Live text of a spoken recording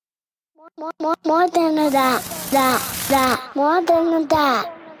More than that. More than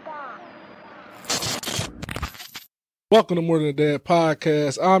that. Welcome to More Than a Dad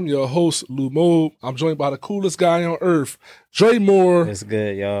podcast. I'm your host, Lou Mobe. I'm joined by the coolest guy on earth, Dre Moore. What's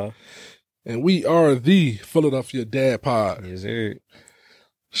good, y'all? And we are the Philadelphia Dad Pod. Yes, sir.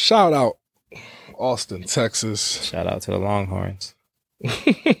 Shout out Austin, Texas. Shout out to the Longhorns. Man,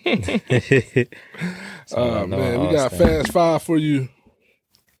 we got Fast Five for you.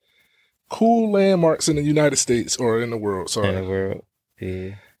 Cool landmarks in the United States, or in the world, sorry. In the world,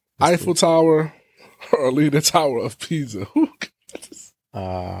 yeah. Eiffel Tower or Leaning Tower of Pisa.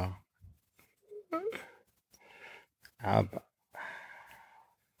 I'm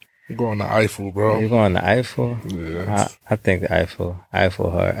going to Eiffel, bro. You going to Eiffel? Yeah. I think the Eiffel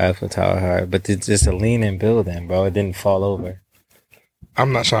hard, Eiffel Tower hard, but it's just a leaning building, bro. It didn't fall over.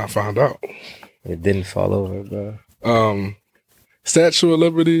 I'm not trying to find out. It didn't fall over, bro. Statue of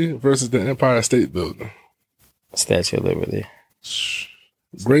Liberty versus the Empire State Building. Statue of Liberty.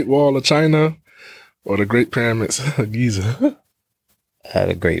 Great Wall of China or the Great Pyramids of Giza.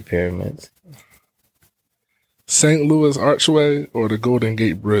 The Great Pyramids. St. Louis Archway or the Golden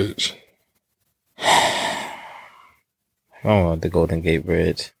Gate Bridge. I don't want the Golden Gate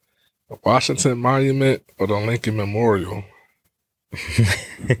Bridge. The Washington Monument or the Lincoln Memorial.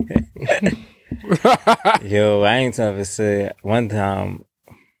 Yo, I ain't never said one time,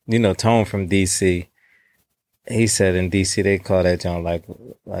 Tone from DC, he said in DC they call that joint like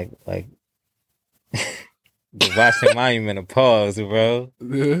the Washington Monument of Pause, bro.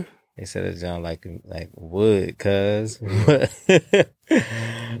 Yeah. They said it joint like wood, cuz. I'm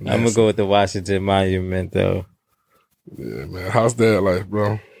gonna go with the Washington Monument though. Yeah, man. How's dad life,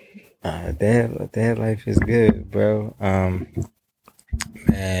 bro? Dad life is good, bro.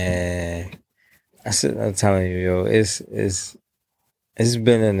 Man, I'm telling you, yo, it's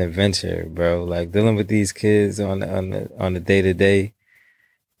been an adventure, bro. Like dealing with these kids on the day to day,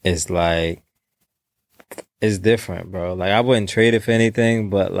 it's like it's different, bro. Like I wouldn't trade it for anything,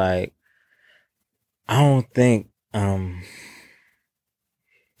 but like I don't think I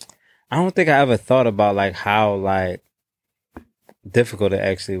ever thought about like how like difficult it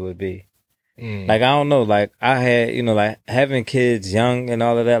actually would be. Like, I don't know, like, I had, like, having kids young and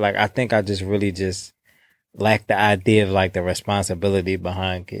all of that, like, I think I just really just lacked the idea of, like, the responsibility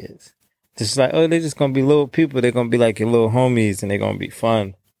behind kids. Just like, oh, they're just gonna be little people. They're gonna be like your little homies and they're gonna be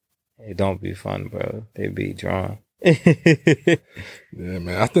fun. They don't be fun, bro. They be drawn. Yeah,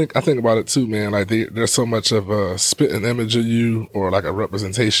 man. I think about it, too, man. Like, there's so much of a spitting image of you or, like, a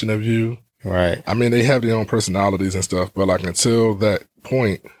representation of you. Right. I mean, they have their own personalities and stuff, but, like, until that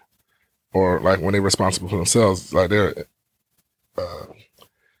point, or like when they're responsible for themselves, like they're an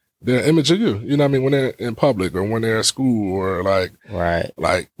image of you. You know what I mean? When they're in public or when they're at school or like, right.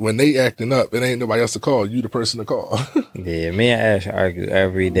 Like when they acting up, it ain't nobody else to call. You the person to call. Yeah, me and Ash argue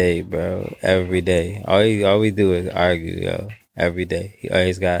every day, bro. Every day. All we do is argue, yo. Every day. He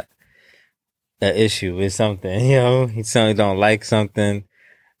always got an issue with something, He suddenly don't like something,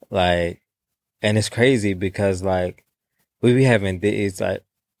 like, and it's crazy because like we be having days like.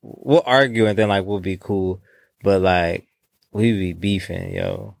 We'll argue and then like we'll be cool, but like we be beefing,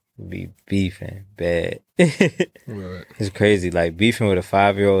 yo. We be beefing bad. Right. It's crazy. Like beefing with a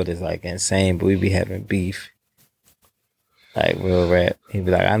 5-year-old is like insane, but we be having beef. Like real rap. He'd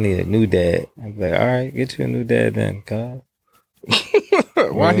be like, I need a new dad. I'd be like, all right, get you a new dad then, God.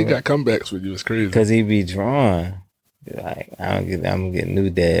 Why he got comebacks with you is crazy. Cause he be drawn. Like I'm gonna get a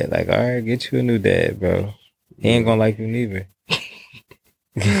new dad. Like, all right, get you a new dad, bro. He ain't gonna like you neither.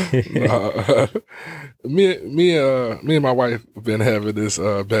 Me and my wife have been having this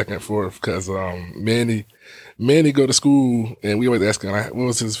back and forth because Manny go to school and we always ask him like, what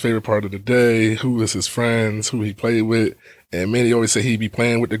was his favorite part of the day, who was his friends, who he played with, and Manny always said he'd be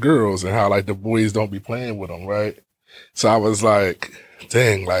playing with the girls and how like the boys don't be playing with him, right? So I was like,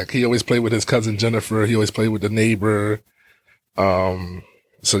 dang, like he always played with his cousin Jennifer, he always played with the neighbor,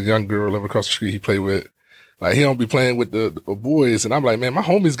 it's a young girl living across the street he played with. Like, he don't be playing with the boys. And I'm like, man, my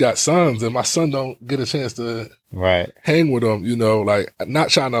homies got sons and my son don't get a chance to hang with them, like not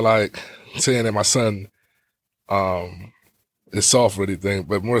trying to like saying that my son, is soft or anything,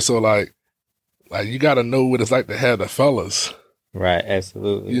 but more so like you got to know what it's like to have the fellas. Right.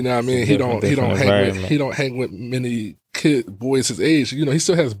 Absolutely. You know what I mean? He don't hang with many boys his age. He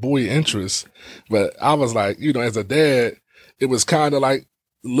still has boy interests, but I was like, as a dad, it was kind of like,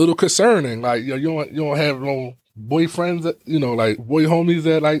 little concerning, like you don't have no boyfriends, like boy homies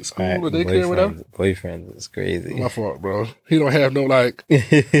at like school or daycare or whatever. Boyfriends is crazy. My fault, bro. He don't have no like,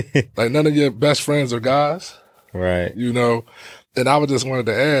 like none of your best friends are guys, right? And I was just wanted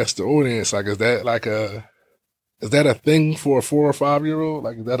to ask the audience, like, is that a thing for a 4 or 5-year-old?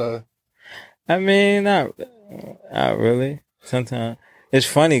 Like, is that a? I mean, not really. Sometimes it's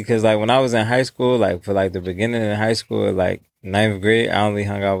funny because like when I was in high school, like for like the beginning of high school, like ninth grade, I only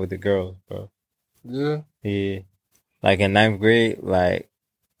hung out with the girls, bro. Yeah. Yeah. Like in ninth grade, like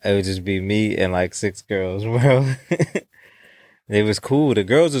it would just be me and like 6 girls, bro. It was cool. The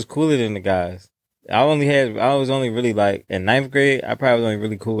girls was cooler than the guys. I was only really like in ninth grade, I probably was only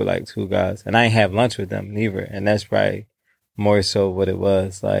really cool with like 2 guys. And I ain't have lunch with them neither. And that's probably more so what it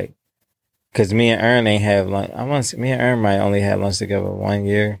was. Like, cause me and Ern ain't have lunch. Me and Ern might only had lunch together 1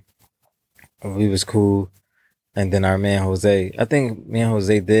 year. We was cool. And then our man Jose, I think me and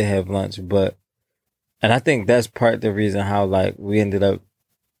Jose did have lunch, and I think that's part of the reason how like we ended up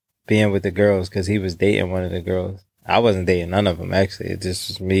being with the girls, cause he was dating one of the girls. I wasn't dating none of them actually. It just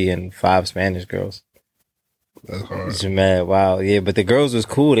was me and 5 Spanish girls. That's hard. It's mad wild. Yeah, but the girls was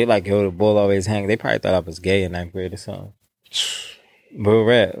cool. They like, yo, the bull always hang. They probably thought I was gay in ninth grade or something. But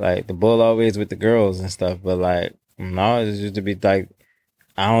rat, like the bull always with the girls and stuff. But like, no, it used to be like,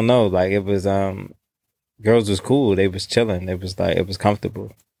 I don't know. Like it was, girls was cool. They was chilling. It was like, it was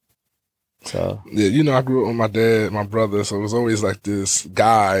comfortable. So yeah, you know, I grew up with my dad, my brother, so it was always like this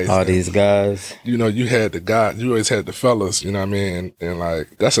guys. All these guys. You know, you had the guys, you always had the fellas, you know what I mean? And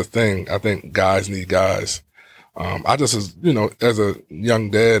like, that's a thing. I think guys need guys. I just was, you know, as a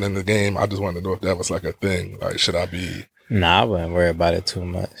young dad in the game, I just wanted to know if that was like a thing. Like, should I be? Nah, I wouldn't worry about it too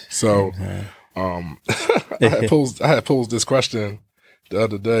much. So, I had posed this question the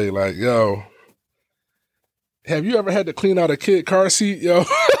other day, like, yo, have you ever had to clean out a kid car seat, yo?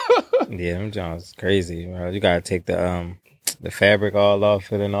 Yeah, them Jones crazy, bro. You gotta take the fabric all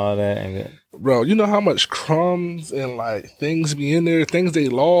off it and all that. And bro, you know how much crumbs and like things be in there, things they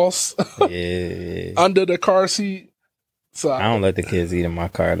lost yeah. under the car seat. So I don't let the kids eat in my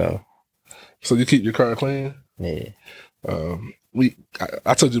car though. So you keep your car clean? Yeah.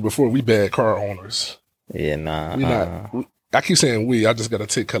 I told you before, we bad car owners. Yeah, nah. I keep saying we. I just got to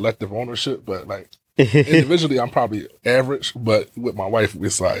take collective ownership, but like individually, I'm probably average. But with my wife,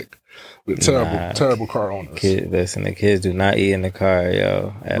 it's like we're terrible car owners. Listen, the kids do not eat in the car,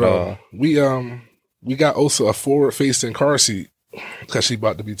 yo, at all. We got also a forward facing car seat because she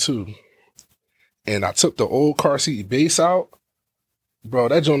about to be 2, and I took the old car seat base out. Bro,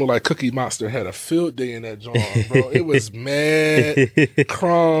 that joint looked like Cookie Monster had a field day in that joint, bro. It was mad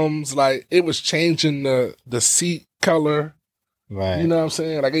crumbs. Like, it was changing the seat color. Right. You know what I'm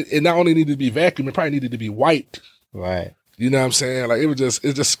saying? Like, it not only needed to be vacuumed, it probably needed to be white. Right. You know what I'm saying? Like, it's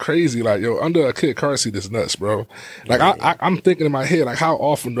just crazy. Like, yo, under a kid car seat is nuts, bro. Like, I'm thinking in my head, like, how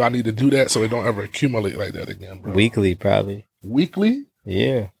often do I need to do that so it don't ever accumulate like that again, bro? Weekly, probably. Weekly?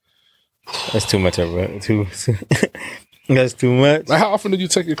 Yeah. That's too much of a... That's too much. Like, how often do you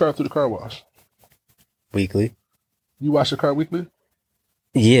take your car through the car wash? Weekly. You wash your car weekly?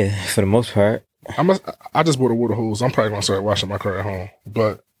 Yeah, for the most part. I just bought a water hose. I'm probably gonna start washing my car at home.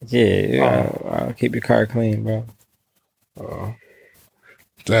 But yeah, keep your car clean, bro.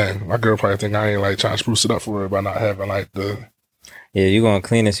 Dang, my girl probably think I ain't like trying to spruce it up for her by not having like the. Yeah, you gonna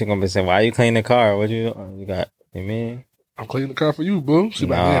clean it? She gonna be saying, "Why you clean the car? What you got? You mean?" I'm cleaning the car for you, boo. She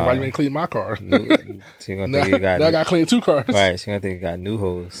like, man, why you ain't clean my car? She gonna think you got. Now I got to clean 2 cars. Right, she gonna think you got new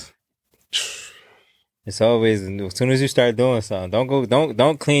hose. It's always new. As soon as you start doing something,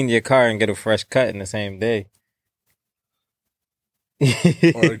 don't clean your car and get a fresh cut in the same day.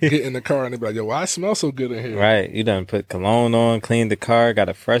 Or get in the car and they be like, yo, why it smells so good in here? Right, you done put cologne on, cleaned the car, got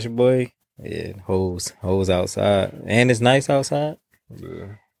a fresh boy. Yeah, hose outside, and it's nice outside.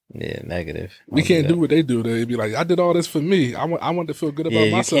 Yeah, negative. We can't do what they do. They be like, I did all this for me. I want to feel good about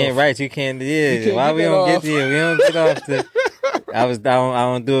myself. You can't. Yeah, why we don't get here? We don't get off the. I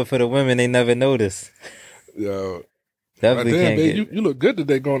don't do it for the women. They never notice. Yo, definitely damn, can't. Babe, you look good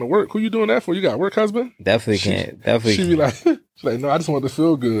today going to work. Who you doing that for? You got work husband? Definitely can't. Definitely. She be like, she's like, no, I just want to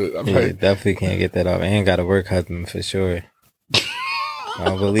feel good. I'm like, definitely can't get that off. And got a work husband for sure. I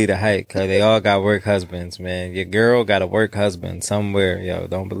don't believe the hype, because they all got work husbands, man. Your girl got a work husband somewhere, yo.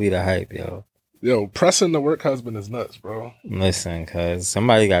 Don't believe the hype, yo. Yo, pressing the work husband is nuts, bro. Listen, because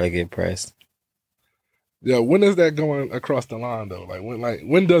somebody got to get pressed. Yo, when is that going across the line, though?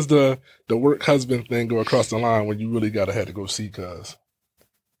 When does the work husband thing go across the line when you really got to have to go see cuz?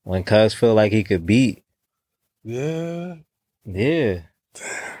 When cuz feel like he could beat. Yeah. Yeah.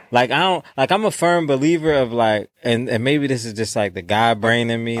 Like I'm a firm believer of like, and maybe this is just like the guy brain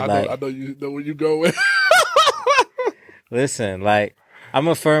in me. I know you know where you go with. Listen, like I'm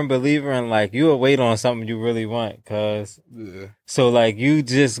a firm believer in like you'll wait on something you really want, cause yeah. So like you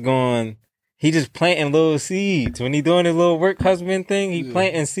just going, he just planting little seeds. When he doing his little work husband thing, he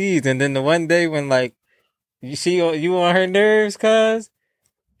planting seeds. And then the one day when like you on her nerves, cuz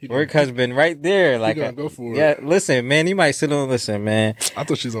work husband right there. Like he gonna go for it. Yeah, listen, man, you might sit on listen, man. I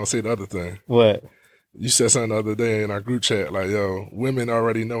thought she was gonna say the other thing. What? You said something the other day in our group chat, like, yo, women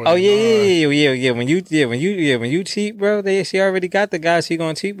already know. Oh yeah. When you cheat, bro, she already got the guy she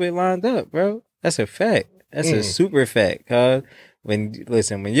gonna cheat with lined up, bro. That's a fact. That's a super fact, cuz. When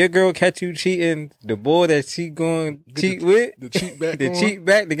your girl catch you cheating, the boy that she gonna cheat with, the cheat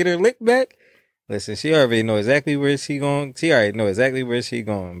back to get her lick back. Listen, she already know exactly where she going. She already know exactly where she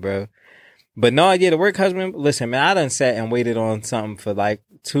going, bro. But no, the work husband. Listen, man, I done sat and waited on something for like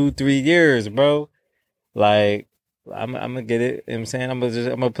 2-3 years, bro. Like, I'm gonna get it. You know what I'm saying? I'm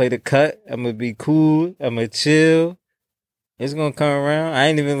gonna play the cut. I'm gonna be cool. I'm gonna chill. It's gonna come around. I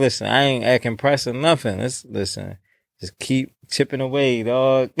ain't even listen. I ain't acting press or nothing. Listen. Just keep chipping away,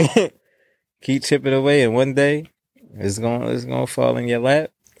 dog. Keep chipping away, and one day it's gonna fall in your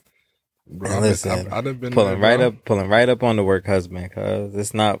lap. Bro, listen, I done been pulling right up on the work husband, cause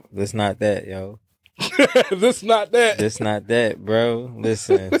it's not that, yo. This not that. This not that, bro.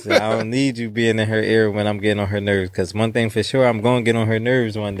 Listen, I don't need you being in her ear when I'm getting on her nerves. Cause one thing for sure, I'm gonna get on her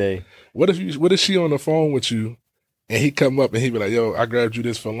nerves one day. What if she on the phone with you, and he come up and he be like, "Yo, I grabbed you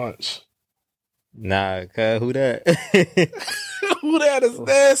this for lunch." Nah, cuz who that? Who that is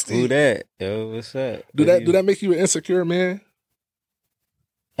nasty? Who that? Yo, what's up? Do that make you an insecure man?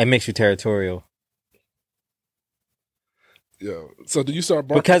 It makes you territorial. Yo, so do you start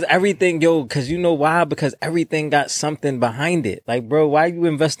barking? Because everything, because you know why? Because everything got something behind it. Like, bro, why you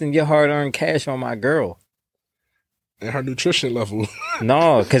investing your hard-earned cash on my girl? And her nutrition level.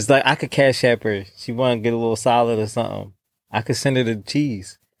 No, because like I could cash app her. She want to get a little solid or something. I could send her the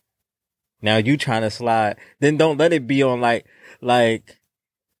cheese. Now you trying to slide. Then don't let it be on like,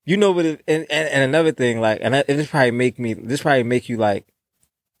 you know what? And another thing, like, and this probably make you like,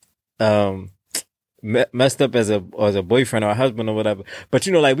 messed up as a boyfriend or a husband or whatever. But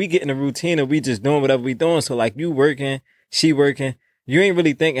you know, like we get in a routine and we just doing whatever we doing. So like you working, she working, you ain't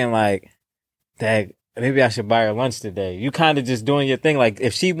really thinking like, dang, maybe I should buy her lunch today. You kind of just doing your thing. Like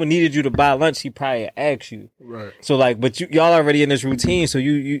if she needed you to buy lunch, she probably asked you. Right. So like, but y'all already in this routine. So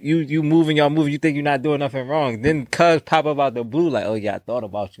you moving, y'all moving. You think you're not doing nothing wrong. Then cuz pop up out the blue like, oh yeah, I thought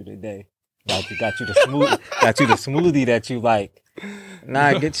about you today. Like you got you the smoothie that you like.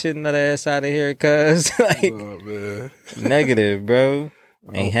 Nah, get your nut ass out of here, cuz. Like, oh, man. Negative, bro.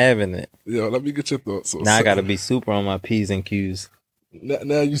 Ain't having it. Yo, let me get your thoughts. Now I gotta be super on my P's and Q's.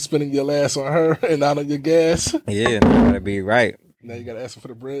 Now you spending your last on her and not on your gas. Yeah, now I gotta be right. Now you gotta ask her for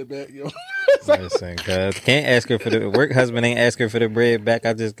the bread back, yo. Listen, cuz can't ask her for the work husband ain't ask her for the bread back.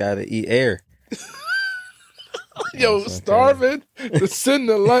 I just gotta eat air. Yo, starving to send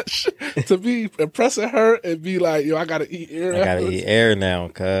the lunch to be impressing her and be like, yo, I gotta eat air. I gotta eat air now,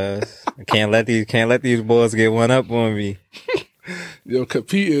 cuz I can't let these boys get one up on me. Yo,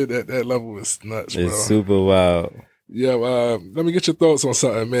 competing at that level is nuts, bro. It's super wild. Yeah, let me get your thoughts on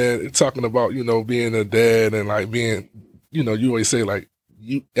something, man. Talking about, being a dad and like being, you always say like,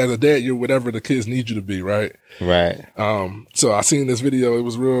 you as a dad, you're whatever the kids need you to be, right? Right. So I seen this video. It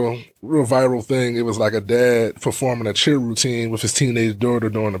was real viral thing. It was like a dad performing a cheer routine with his teenage daughter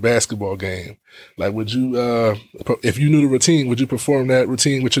during a basketball game. Like, would you, if you knew the routine, would you perform that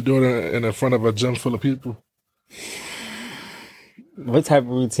routine with your daughter in front of a gym full of people? What type of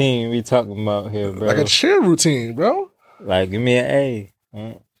routine we talking about here, bro? Like a cheer routine, bro. Like, give me an A.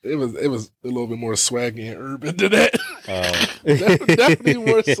 It was a little bit more swaggy and urban than that. Oh. Definitely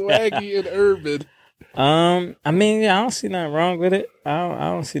more swaggy and urban. I mean, yeah, I don't see nothing wrong with it. I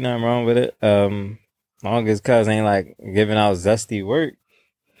don't see nothing wrong with it. Long as cuz ain't like giving out zesty work.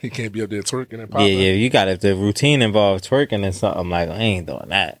 He can't be up there twerking and popping. Yeah, you got if the routine involves twerking and something, like I ain't doing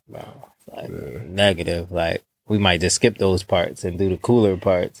that, bro. Like negative. Like we might just skip those parts and do the cooler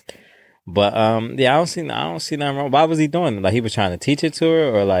parts. But yeah, I don't see nothing wrong. Why was he doing it? Like he was trying to teach it to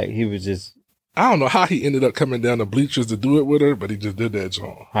her, or like he was just. I don't know how he ended up coming down the bleachers to do it with her, but he just did that,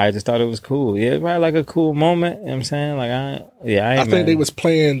 John. I just thought it was cool. Yeah, right, like a cool moment. You know what I'm saying? Like I think they was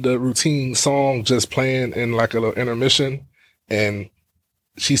playing the routine song, just playing in like a little intermission, and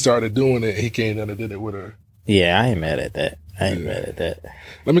she started doing it. He came down and did it with her. Yeah, I ain't mad at that. Mad at that.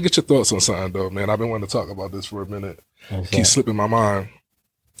 Let me get your thoughts on something though, man. I've been wanting to talk about this for a minute. Keep slipping my mind.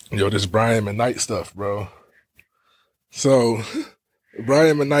 Yo, this Brian McKnight stuff, bro. So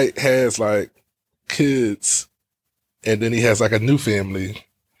Brian McKnight has like kids, and then he has like a new family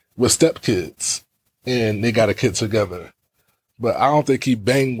with stepkids, and they got a kid together. But I don't think he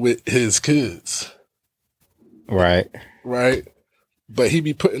banged with his kids. Right. but he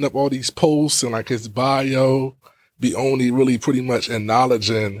be putting up all these posts and like his bio be only really pretty much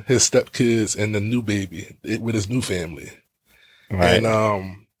acknowledging his stepkids and the new baby with his new family. Right.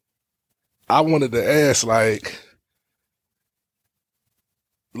 And I wanted to ask, like,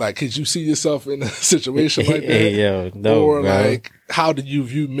 could you see yourself in a situation like that? Hey, yo, no, or bro. like, how do you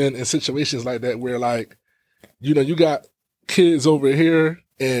view men in situations like that where, like, you know, you got kids over here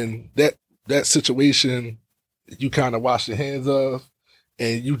and that situation you kind of wash your hands of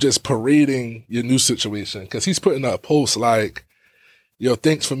and you just parading your new situation? Because he's putting up posts like, yo,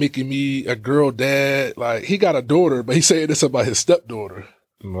 thanks for making me a girl dad. Like, he got a daughter, but he's saying this about his stepdaughter.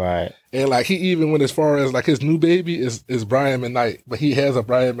 Right. And like, he even went as far as like his new baby is Brian McKnight, but he has a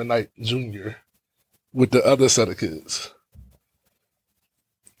Brian McKnight Jr. with the other set of kids.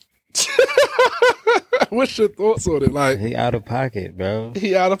 What's your thoughts on it? Like, He out of pocket, bro.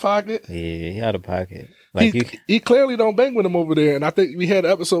 he out of pocket? Yeah, he out of pocket. Like He clearly don't bang with him over there. And I think we had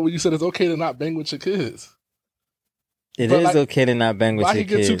an episode where you said it's okay to not bang with your kids. it but is like, okay to not bang with why your he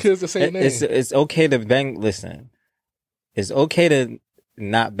get kids. two kids the same name? It's okay to bang. Listen, it's okay to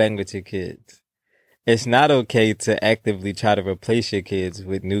not bang with your kids. It's not okay to actively try to replace your kids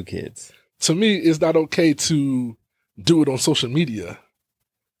with new kids. To me, it's not okay to do it on social media.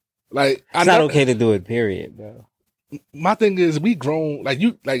 Like, It's not okay to do it, period, bro. My thing is, we grown, like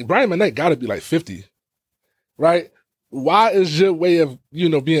Brian McKnight gotta be like 50, right? Why is your way of, you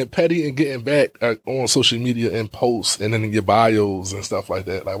know, being petty and getting back on social media and posts and then in your bios and stuff like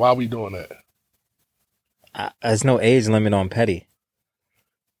that? Like, why are we doing that? There's no age limit on petty.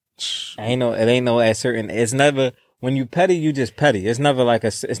 It ain't no at certain. It's never when you petty, you just petty. It's never like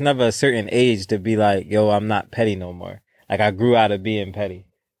it's never a certain age to be like, yo, I'm not petty no more. Like, I grew out of being petty.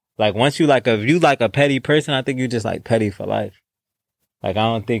 Like, once you like a petty person, I think you just like petty for life. Like, I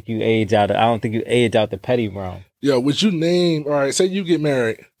don't think you age out the petty realm. Yo, would you name, all right, say you get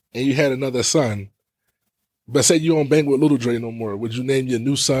married and you had another son, but say you don't bang with Little Dre no more, would you name your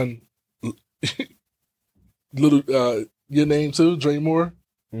new son your name too, Dre Moore?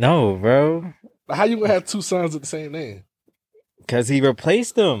 No, bro. How you gonna have two sons with the same name? Because he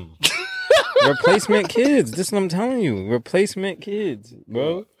replaced them. Replacement kids. This is what I'm telling you. Replacement kids,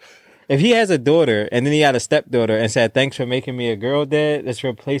 bro. If he has a daughter and then he had a stepdaughter and said, thanks for making me a girl dad, that's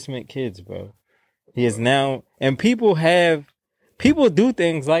replacement kids, bro. He is now, and people do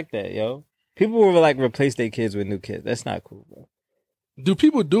things like that, yo. People will like replace their kids with new kids. That's not cool, bro. Do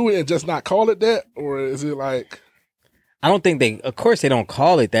people do it and just not call it that? Or is it like, I don't think of course they don't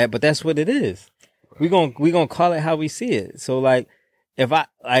call it that, but that's what it is. We gonna call it how we see it. So like, if I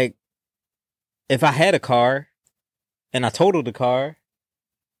had a car and I totaled the car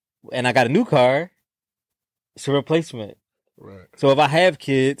and I got a new car, it's a replacement. right? So if I have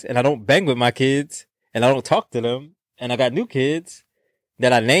kids and I don't bang with my kids and I don't talk to them and I got new kids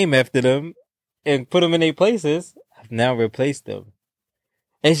that I name after them and put them in their places, I've now replaced them.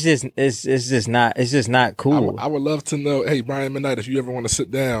 It's just not cool. I would love to know, hey, Brian McKnight, if you ever want to sit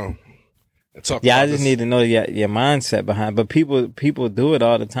down and talk Yeah, about I just this. need to know your mindset behind. But people do it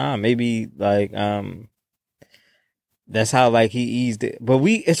all the time. Maybe like that's how like he eased it. But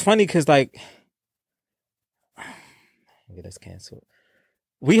it's funny because like get us canceled.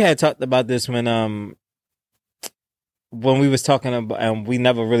 We had talked about this when we was talking about, and we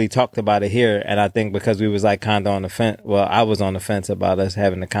never really talked about it here. And I think because we was like kind of on the fence. Well, I was on the fence about us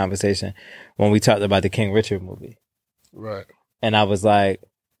having a conversation when we talked about the King Richard movie. Right. And I was like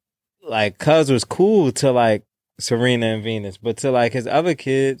Cuz was cool to like Serena and Venus, but to like his other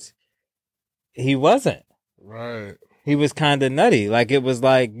kids, he wasn't. Right. He was kind of nutty. Like, it was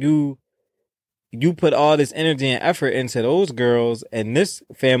like you put all this energy and effort into those girls and this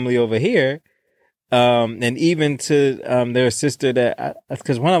family over here. And even to their sister that,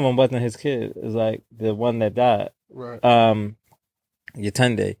 because one of them wasn't his kid. It was like the one that died. Right.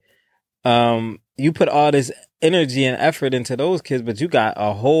 Yetunde. You put all this energy and effort into those kids, but you got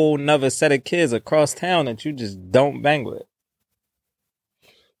a whole nother set of kids across town that you just don't bang with.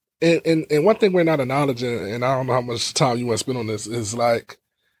 And one thing we're not acknowledging, and I don't know how much time you want to spend on this, is like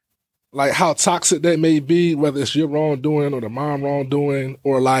how toxic that may be, whether it's your wrongdoing or the mom wrongdoing,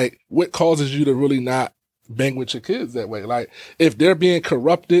 or like what causes you to really not bang with your kids that way. Like, if they're being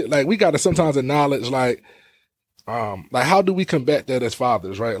corrupted, like, we got to sometimes acknowledge like how do we combat that as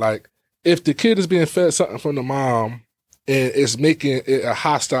fathers, right? Like, if the kid is being fed something from the mom and it's making it a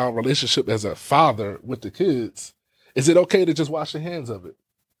hostile relationship as a father with the kids, is it okay to just wash your hands of it?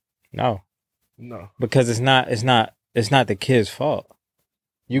 No, Because it's not the kid's fault.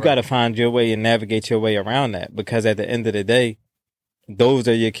 You got to find your way and navigate your way around that, because at the end of the day, those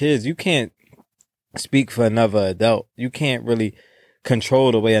are your kids. You can't speak for another adult. You can't really,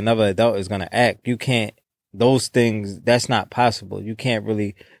 control the way another adult is going to act. You can't, those things, that's not possible. You can't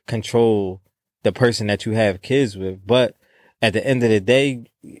really control the person that you have kids with. But at the end of the day,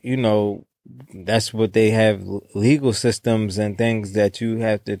 you know, that's what they have, legal systems and things that you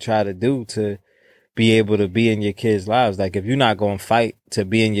have to try to do to be able to be in your kids' lives. Like, if you're not going to fight to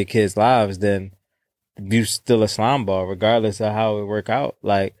be in your kids' lives, then you still a slime ball, regardless of how it work out.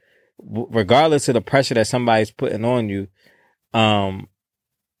 Like, regardless of the pressure that somebody's putting on you,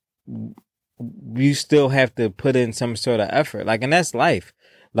 you still have to put in some sort of effort. Like, and that's life.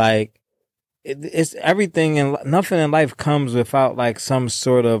 Like, it's everything, and nothing in life comes without like some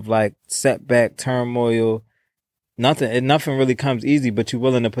sort of like setback, turmoil. Nothing really comes easy, but you're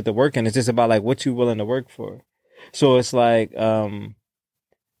willing to put the work in. It's just about like what you're willing to work for. So it's like,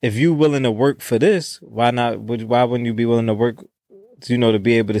 if you're willing to work for this, why wouldn't you be willing to work, you know, to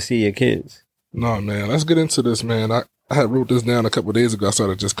be able to see your kids? No, man, let's get into this, man. I had wrote this down a couple of days ago. I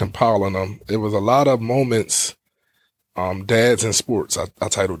started just compiling them. It was a lot of moments, dads in sports, I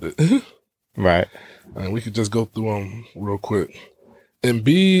titled it. Right. And we could just go through them real quick.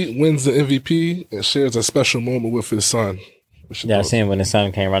 Embiid wins the MVP and shares a special moment with his son. Yeah, I seen when his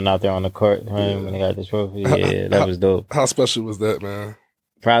son came running out there on the court when he got the trophy. Yeah, that was dope. How special was that, man?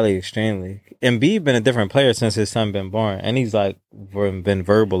 Probably extremely. Embiid been a different player since his son been born, and he's like been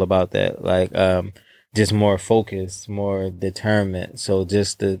verbal about that. Like, just more focused, more determined. So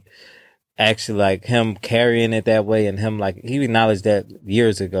just the actually like him carrying it that way, and him like he acknowledged that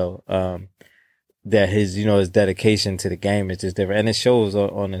years ago. That his, you know, his dedication to the game is just different, and it shows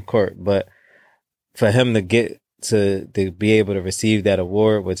on the court. But for him to get to be able to receive that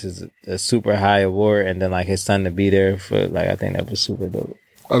award, which is a super high award, and then like his son to be there for, like, I think that was super dope.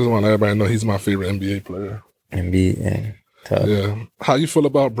 I just want everybody to know he's my favorite NBA player. NBA, tough. Yeah. How you feel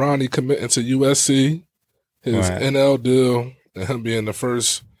about Bronny committing to USC, his NL deal, and him being the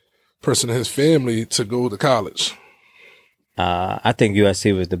first person in his family to go to college? I think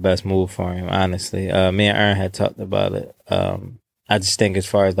USC was the best move for him, honestly. Me and Aaron had talked about it. I just think as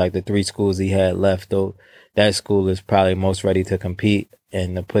far as like the 3 schools he had left, though, that school is probably most ready to compete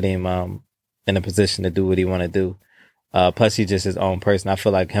and to put him in a position to do what he want to do. Plus, he's just his own person. I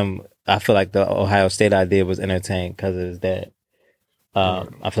feel like the Ohio State idea was entertained because of his dad.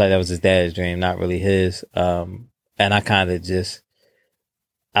 I feel like that was his dad's dream, not really his. And I kind of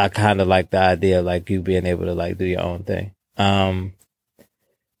like the idea of like you being able to like do your own thing. As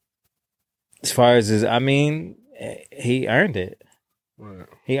far as he earned it. Right.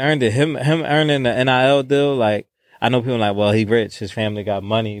 He earned it. Him earning the NIL deal. Like, I know people like, well, he rich, his family got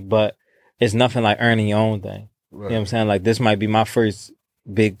money, but it's nothing like earning your own thing. Right. You know what I'm saying? Like, this might be my first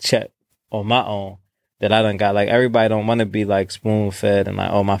big check on my own that I done got. Like, everybody don't want to be like spoon fed and like,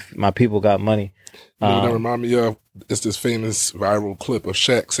 oh, my people got money. You know, that remind me of, it's this famous viral clip of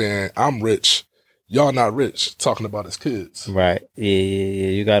Shaq saying, "I'm rich. Y'all not rich," talking about his kids. Right. Yeah.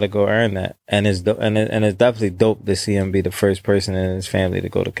 You got to go earn that. And it's it's definitely dope to see him be the first person in his family to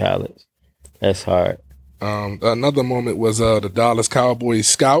go to college. That's hard. Another moment was the Dallas Cowboys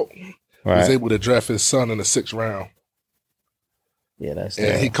scout was able to draft his son in the 6th round. Yeah, that's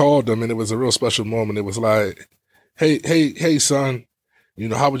and he called him, and it was a real special moment. It was like, hey, son, you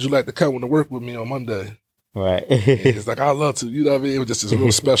know, how would you like to come to work with me on Monday? Right. It's like, I'd love to. You know what I mean? It was just this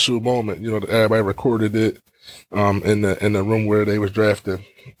real special moment. You know, everybody recorded it in the room where they was drafted.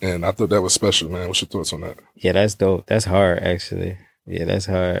 And I thought that was special, man. What's your thoughts on that? Yeah, that's dope. That's hard, actually. Yeah, that's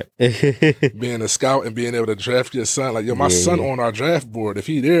hard. Being a scout and being able to draft your son. Like, yo, my son on our draft board. If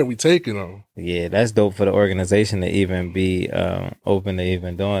he there, we taking him. Yeah, that's dope for the organization to even be open to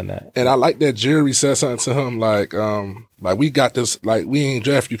even doing that. And I like that Jerry said something to him like we got this, like, we ain't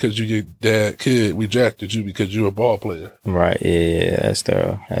draft you because you your dad kid. We drafted you because you a ball player. Right. Yeah, that's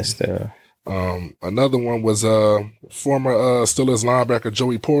thorough. Another one was former Steelers linebacker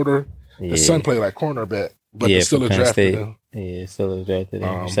Joey Porter. His son played like cornerback, but the Steelers drafted him. Yeah, Steelers drafted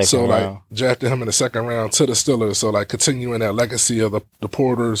him second so round. Like drafted him in the 2nd round to the Steelers. So like continuing that legacy of the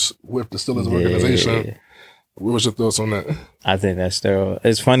Porters with the Steelers organization. What was your thoughts on that? I think that's thorough.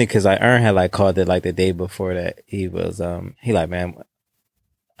 It's funny because like Aaron had like called it like the day before that. He was he like, man,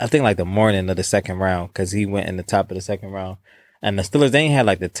 I think like the morning of the 2nd round, because he went in the top of the 2nd round, and the Steelers, they ain't had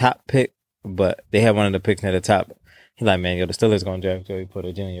like the top pick, but they had one of the picks near the top. He like, man, yo, the Steelers gonna draft Joey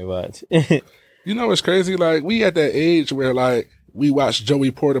Porter Jr. Watch. You know what's crazy? Like, we at that age where like we watched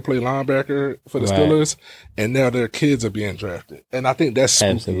Joey Porter play linebacker for the Steelers, and now their kids are being drafted, and I think that's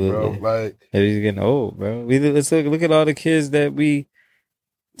spooky, bro. Like, he's getting old, bro. Let's look at all the kids that we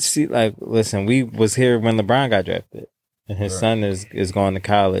see. Like, listen, we was here when LeBron got drafted, and his son is going to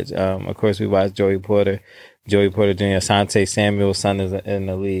college. Of course, we watched Joey Porter. Joey Porter Jr., Asante Samuel's son is in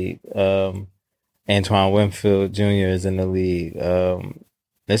the league. Antoine Winfield Jr. is in the league.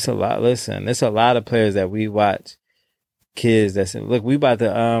 It's a lot. Listen, there's a lot of players that we watch. Kids that's look. We about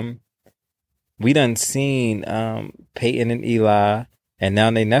to we done seen Peyton and Eli, and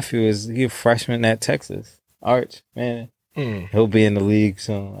now their nephew is he a freshman at Texas. Arch, man, he'll be in the league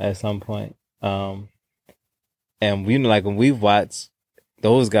soon at some point. And we like when we've watched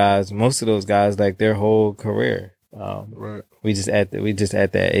those guys, most of those guys like their whole career. Right. We just at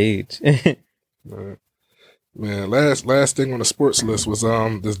that age. Right. Man, last thing on the sports list was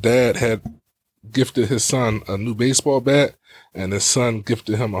this dad had gifted his son a new baseball bat, and his son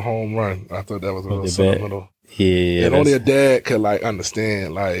gifted him a home run. I thought that was real sentimental. Yeah, and only a dad could like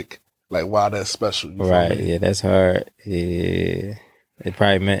understand like why that's special. Right? Yeah, that's hard. Yeah, it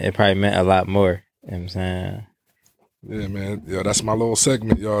probably meant a lot more. You know what I'm saying. Yeah, man. Yeah, that's my little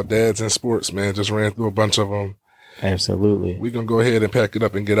segment, y'all. Dads in sports, man. Just ran through a bunch of them. Absolutely. We're going to go ahead and pack it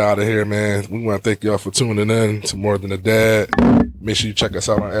up and get out of here, man. We want to thank y'all for tuning in to More Than a Dad. Make sure you check us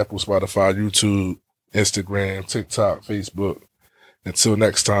out on Apple, Spotify, YouTube, Instagram, TikTok, Facebook. Until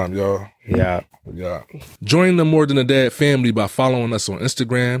next time, y'all. Yeah. Join the More Than a Dad family by following us on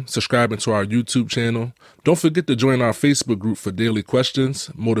Instagram, subscribing to our YouTube channel. Don't forget to join our Facebook group for daily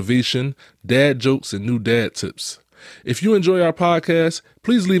questions, motivation, dad jokes, and new dad tips. If you enjoy our podcast,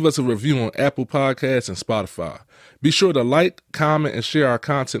 please leave us a review on Apple Podcasts and Spotify. Be sure to like, comment, and share our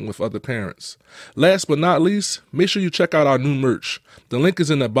content with other parents. Last but not least, make sure you check out our new merch. The link is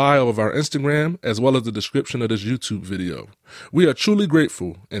in the bio of our Instagram as well as the description of this YouTube video. We are truly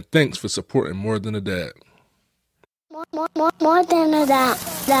grateful, and thanks for supporting More Than a Dad. More than a dad.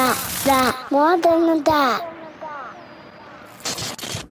 More than a dad.